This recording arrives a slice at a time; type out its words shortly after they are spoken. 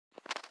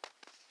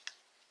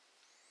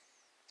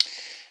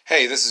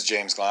Hey, this is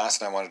James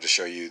Glass, and I wanted to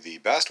show you the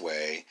best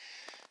way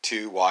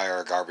to wire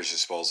a garbage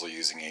disposal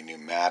using a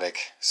pneumatic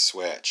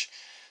switch.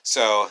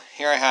 So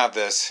here I have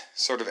this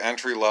sort of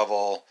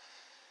entry-level,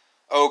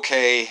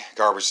 okay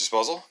garbage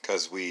disposal,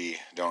 because we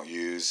don't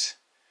use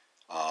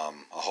a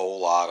whole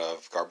lot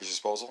of garbage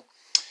disposal.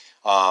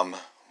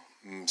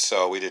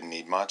 So we didn't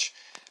need much.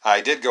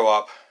 I did go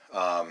up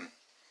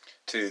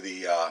to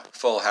the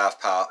full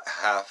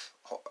half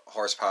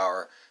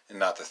horsepower and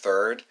not the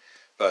third.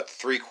 But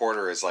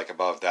 3/4 is like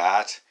above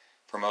that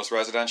for most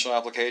residential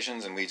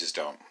applications, and we just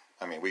don't.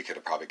 I mean, we could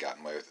have probably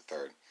gotten away with the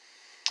third.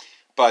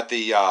 But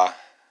the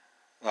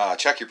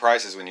check your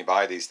prices when you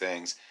buy these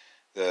things.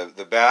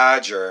 The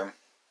Badger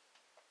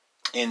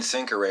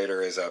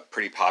InSinkErator is a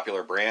pretty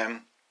popular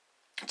brand.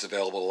 It's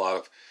available at a lot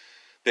of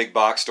big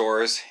box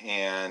stores,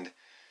 and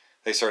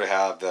they sort of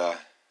have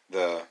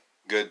the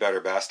good, better,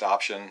 best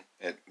option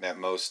at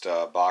most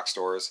box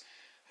stores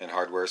and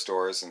hardware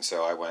stores, and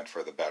so I went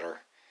for the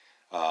better.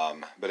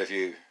 But if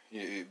you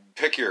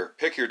pick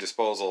your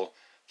disposal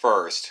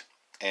first,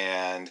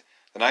 and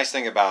the nice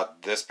thing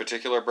about this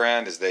particular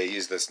brand is they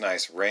use this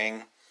nice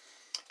ring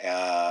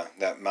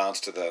that mounts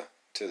to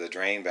the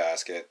drain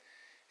basket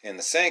in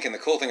the sink, and the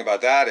cool thing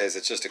about that is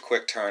it's just a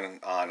quick turn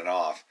on and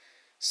off.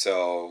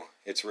 So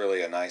it's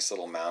really a nice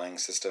little mounting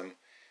system.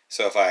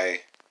 So if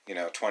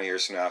 20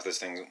 years from now, if this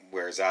thing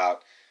wears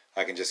out,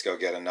 I can just go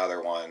get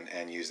another one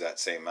and use that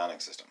same mounting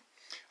system.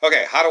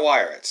 Okay, how to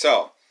wire it.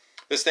 So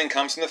this thing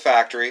comes from the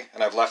factory,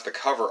 and I've left the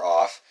cover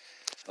off.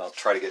 I'll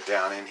try to get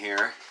down in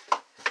here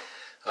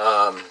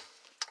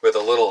with a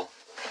little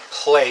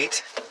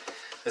plate.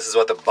 This is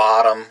what the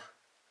bottom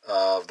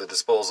of the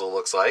disposal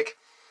looks like.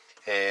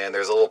 And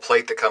there's a little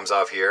plate that comes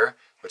off here,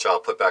 which I'll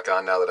put back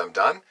on now that I'm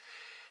done.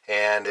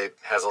 And it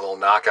has a little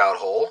knockout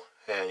hole,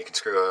 and you can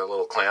screw a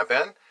little clamp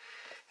in.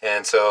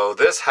 And so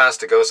this has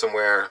to go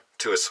somewhere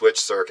to a switch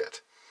circuit.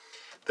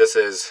 This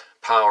is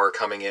power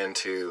coming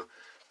into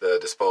the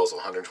disposal,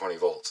 120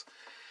 volts.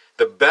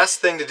 The best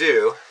thing to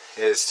do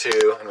is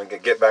to, I'm going to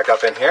get back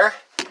up in here,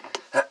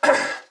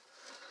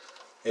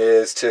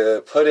 is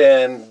to put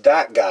in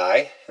that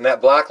guy, and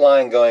that black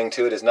line going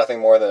to it is nothing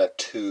more than a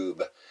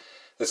tube.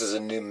 This is a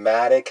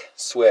pneumatic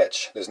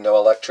switch. There's no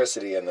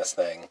electricity in this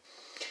thing.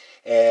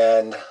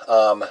 And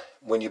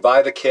when you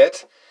buy the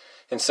kit,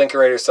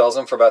 InSinkErator sells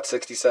them for about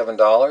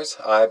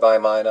 $67. I buy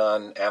mine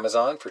on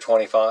Amazon for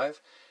 $25.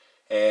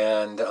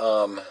 And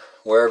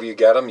wherever you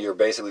get them, you're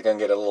basically going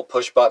to get a little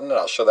push button, and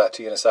I'll show that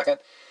to you in a second.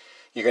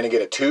 You're going to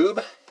get a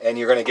tube, and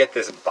you're going to get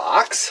this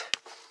box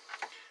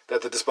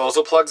that the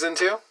disposal plugs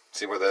into.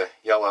 See where the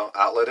yellow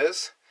outlet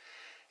is?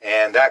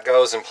 And that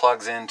goes and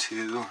plugs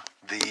into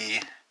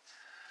the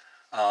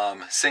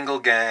single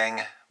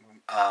gang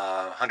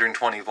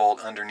 120 volt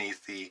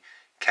underneath the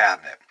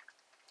cabinet.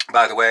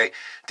 By the way,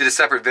 did a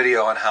separate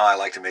video on how I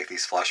like to make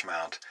these flush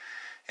mount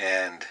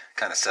and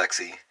kind of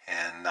sexy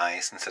and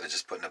nice instead of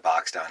just putting a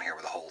box down here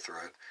with a hole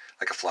through it,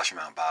 like a flush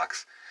mount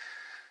box.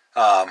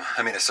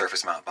 A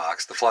surface mount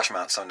box. The flush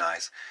mount's so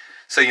nice.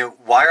 So you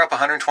wire up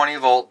 120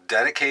 volt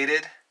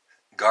dedicated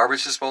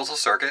garbage disposal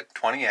circuit,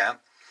 20 amp.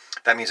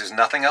 That means there's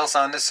nothing else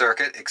on this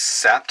circuit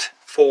except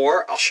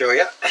for, I'll show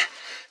you,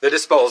 the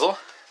disposal.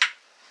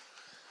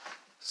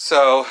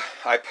 So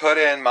I put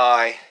in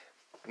my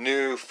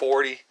new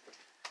 40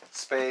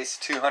 space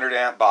 200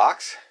 amp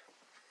box,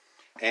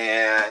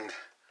 and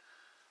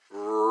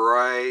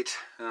right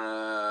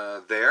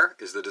there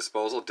is the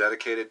disposal,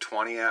 dedicated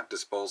 20 amp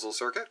disposal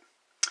circuit.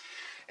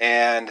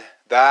 And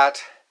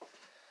that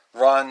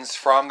runs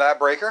from that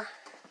breaker.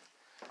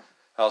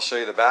 I'll show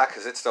you the back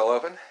because it's still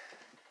open.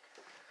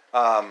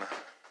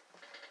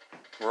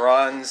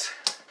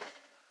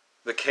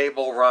 The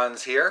cable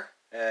runs here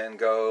and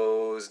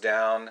goes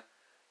down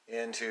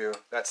into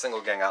that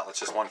single gang outlet,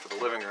 just one for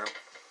the living room.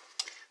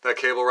 That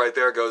cable right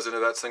there goes into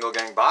that single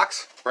gang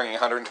box, bringing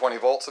 120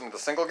 volts into the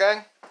single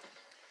gang.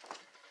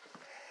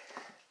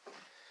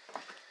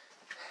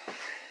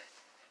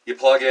 You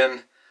plug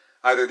in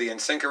either the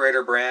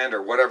InSinkErator brand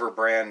or whatever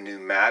brand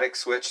pneumatic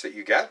switch that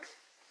you get,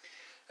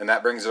 and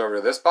that brings it over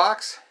to this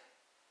box.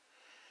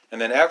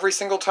 And then every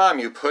single time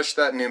you push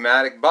that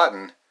pneumatic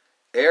button,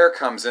 air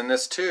comes in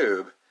this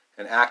tube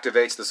and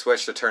activates the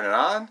switch to turn it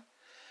on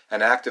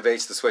and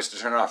activates the switch to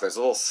turn it off. There's a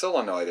little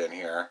solenoid in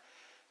here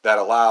that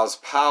allows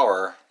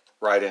power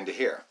right into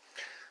here.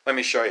 Let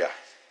me show you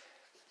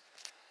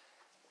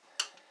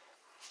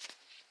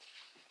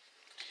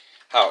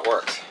how it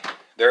works.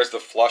 There's the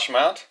flush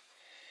mount,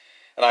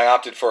 and I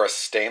opted for a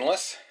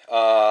stainless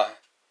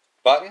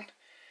button.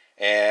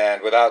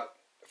 And without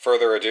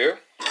further ado,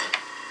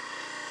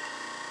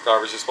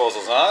 garbage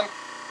disposal's on,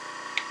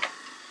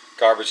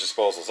 garbage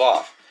disposal's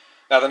off.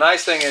 Now the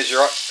nice thing is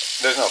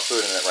there's no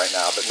food in it right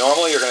now, but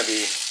normally you're going to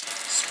be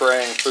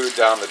spraying food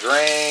down the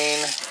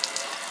drain,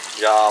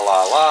 ya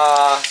la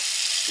la,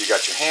 you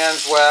got your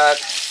hands wet.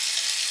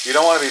 You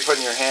don't want to be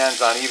putting your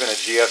hands on even a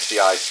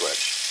GFCI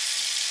switch.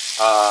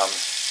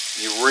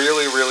 You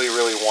really, really,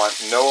 really want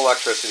no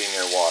electricity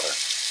near water.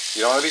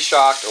 You don't want to be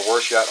shocked, or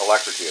worse yet,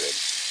 electrocuted.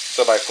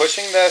 So by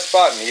pushing this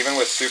button, even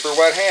with super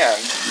wet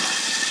hands,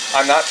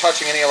 I'm not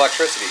touching any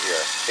electricity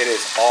here. It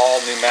is all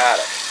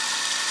pneumatic.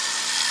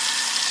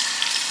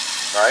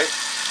 Right?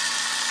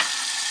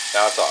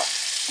 Now it's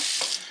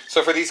off.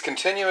 So for these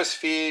continuous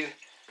feed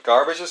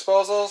garbage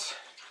disposals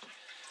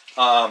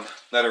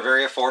that are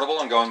very affordable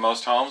and go in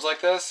most homes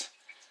like this,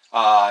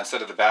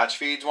 instead of the batch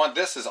feeds one,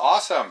 this is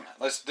awesome.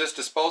 This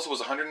disposal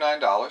was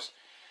 $109.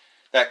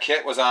 That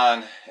kit was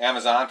on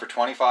Amazon for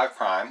 $25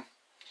 Prime.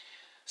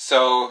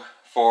 So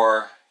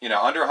for, you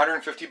know, under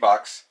 150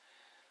 bucks,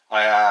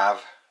 I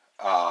have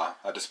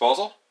a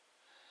disposal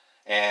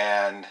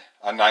and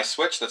a nice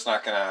switch that's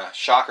not going to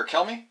shock or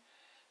kill me.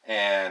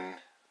 And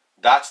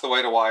that's the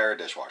way to wire a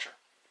dishwasher.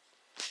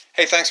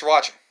 Hey, thanks for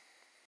watching.